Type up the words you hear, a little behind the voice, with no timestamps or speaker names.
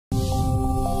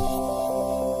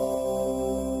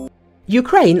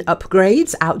Ukraine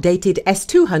upgrades outdated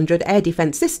S-200 air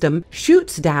defense system,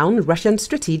 shoots down Russian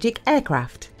strategic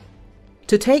aircraft.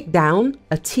 To take down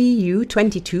a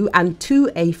Tu-22 and two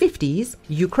A-50s,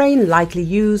 Ukraine likely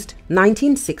used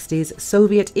 1960s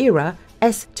Soviet-era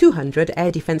S-200 air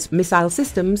defense missile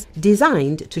systems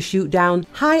designed to shoot down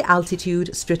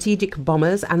high-altitude strategic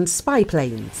bombers and spy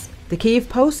planes. The Kyiv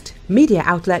Post media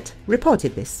outlet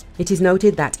reported this. It is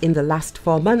noted that in the last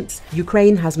 4 months,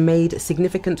 Ukraine has made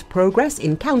significant progress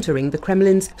in countering the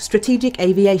Kremlin's strategic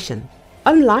aviation.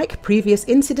 Unlike previous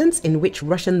incidents in which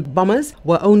Russian bombers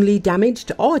were only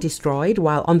damaged or destroyed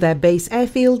while on their base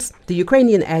airfields, the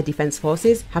Ukrainian air defense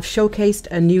forces have showcased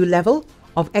a new level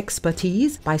of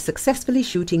expertise by successfully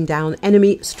shooting down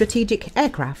enemy strategic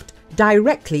aircraft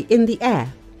directly in the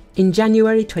air. In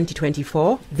January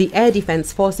 2024, the Air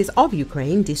Defense Forces of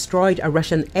Ukraine destroyed a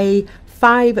Russian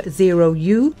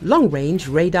A-50U long-range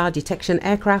radar detection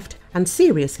aircraft and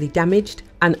seriously damaged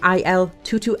an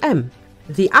Il-22M.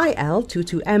 The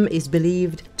Il-22M is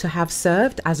believed to have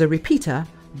served as a repeater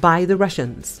by the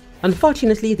Russians.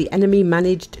 Unfortunately, the enemy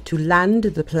managed to land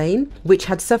the plane, which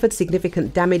had suffered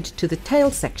significant damage to the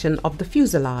tail section of the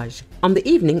fuselage. On the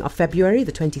evening of February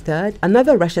the 23rd,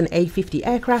 another Russian A-50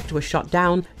 aircraft was shot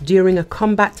down during a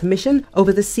combat mission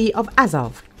over the Sea of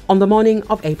Azov. On the morning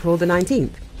of April the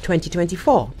 19th,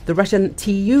 2024, the Russian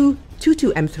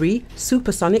Tu-22M3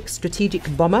 supersonic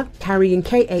strategic bomber carrying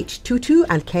Kh-22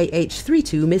 and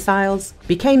Kh-32 missiles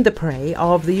became the prey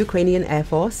of the Ukrainian Air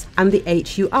Force and the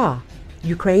HUR.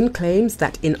 Ukraine claims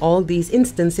that in all these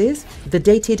instances, the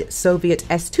dated Soviet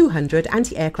S-200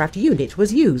 anti-aircraft unit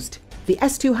was used. The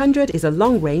S-200 is a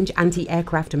long-range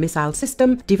anti-aircraft missile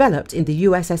system developed in the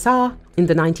USSR in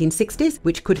the 1960s,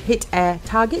 which could hit air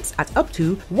targets at up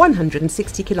to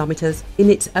 160 kilometers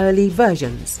in its early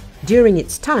versions. During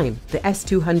its time, the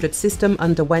S-200 system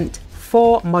underwent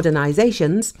 4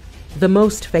 modernizations, the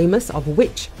most famous of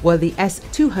which were the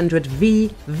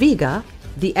S-200V Vega,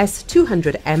 the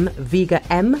S-200M Vega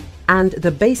M, and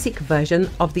the basic version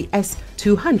of the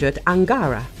S-200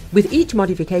 Angara. With each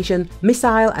modification,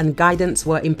 missile and guidance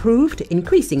were improved,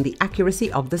 increasing the accuracy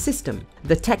of the system.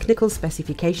 The technical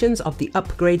specifications of the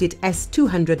upgraded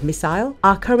S-200 missile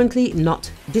are currently not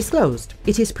disclosed.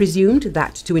 It is presumed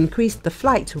that to increase the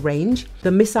flight range,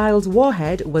 the missile's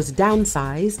warhead was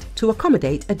downsized to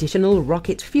accommodate additional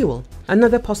rocket fuel.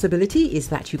 Another possibility is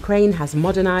that Ukraine has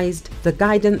modernized the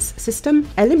guidance system,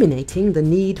 eliminating the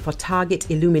need for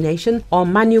target illumination or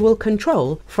manual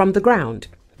control from the ground.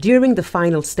 During the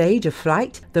final stage of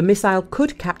flight, the missile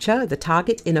could capture the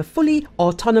target in a fully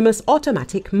autonomous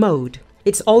automatic mode.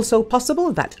 It's also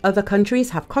possible that other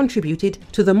countries have contributed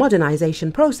to the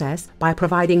modernization process by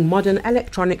providing modern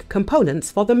electronic components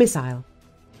for the missile.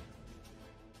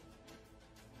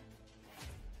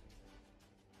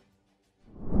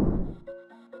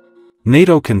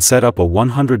 NATO can set up a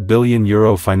 €100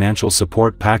 billion financial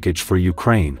support package for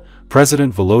Ukraine,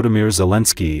 President Volodymyr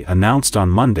Zelenski announced on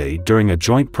Monday during a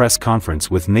joint press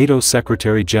conference with NATO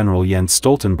Secretary-General Jens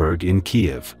Stoltenberg in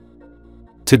Kiev.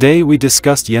 Today we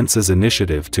discussed Jens's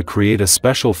initiative to create a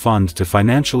special fund to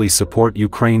financially support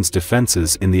Ukraine's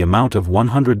defenses in the amount of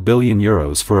 €100 billion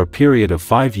for a period of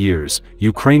 5 years,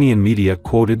 Ukrainian media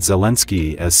quoted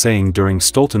Zelensky as saying during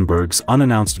Stoltenberg's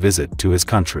unannounced visit to his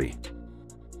country.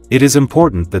 It is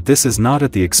important that this is not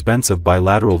at the expense of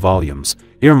bilateral volumes,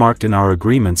 earmarked in our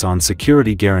agreements on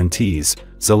security guarantees,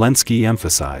 Zelensky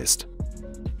emphasized.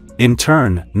 In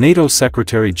turn, NATO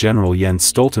Secretary-General Jens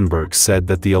Stoltenberg said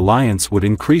that the alliance would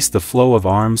increase the flow of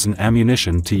arms and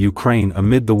ammunition to Ukraine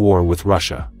amid the war with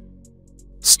Russia.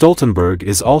 Stoltenberg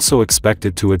is also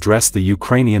expected to address the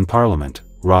Ukrainian parliament,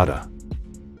 Rada.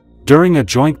 During a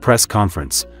joint press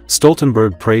conference,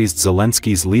 Stoltenberg praised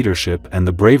Zelensky's leadership and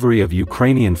the bravery of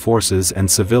Ukrainian forces and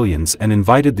civilians and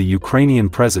invited the Ukrainian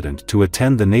president to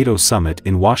attend the NATO summit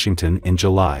in Washington in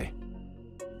July.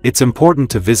 It's important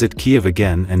to visit Kiev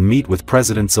again and meet with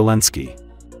President Zelensky.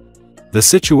 The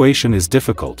situation is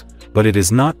difficult, but it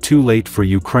is not too late for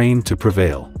Ukraine to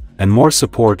prevail, and more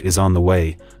support is on the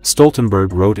way,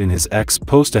 Stoltenberg wrote in his X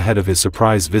post ahead of his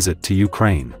surprise visit to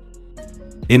Ukraine.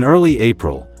 In early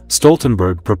April,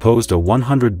 Stoltenberg proposed a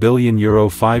 €100 billion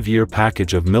 5-year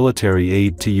package of military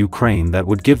aid to Ukraine that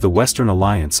would give the Western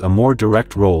alliance a more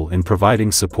direct role in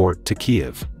providing support to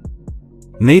Kiev.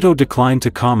 NATO declined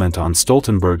to comment on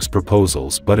Stoltenberg's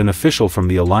proposals, but an official from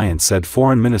the alliance said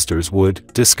foreign ministers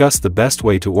would discuss the best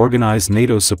way to organize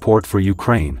NATO's support for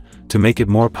Ukraine, to make it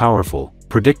more powerful,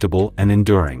 predictable and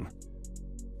enduring.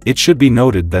 It should be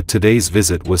noted that today's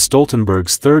visit was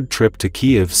Stoltenberg's third trip to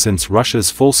Kiev since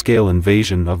Russia's full-scale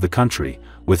invasion of the country,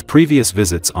 with previous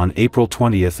visits on April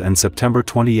 20 and September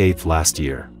 28 last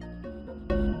year.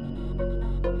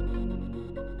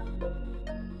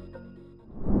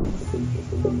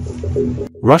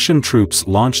 Russian troops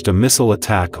launched a missile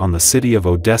attack on the city of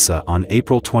Odessa on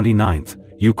April 29,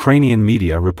 Ukrainian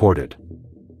media reported.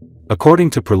 According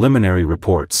to preliminary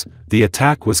reports, the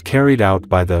attack was carried out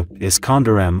by the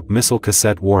Iskander-M missile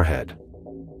cassette warhead.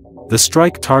 The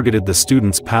strike targeted the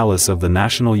students' palace of the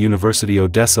National University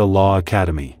Odessa Law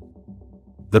Academy.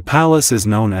 The palace is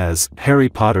known as Harry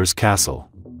Potter's Castle.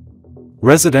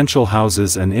 Residential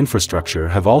houses and infrastructure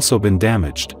have also been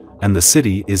damaged, and the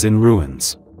city is in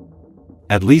ruins.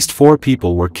 At least 4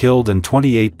 people were killed and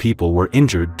 28 people were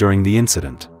injured during the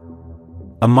incident.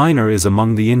 A minor is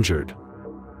among the injured.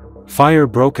 Fire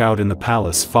broke out in the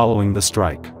palace following the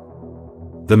strike.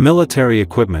 The military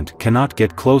equipment cannot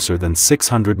get closer than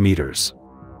 600 meters.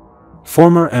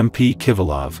 Former MP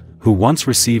Kivilov, who once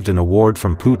received an award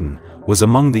from Putin, was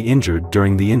among the injured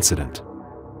during the incident.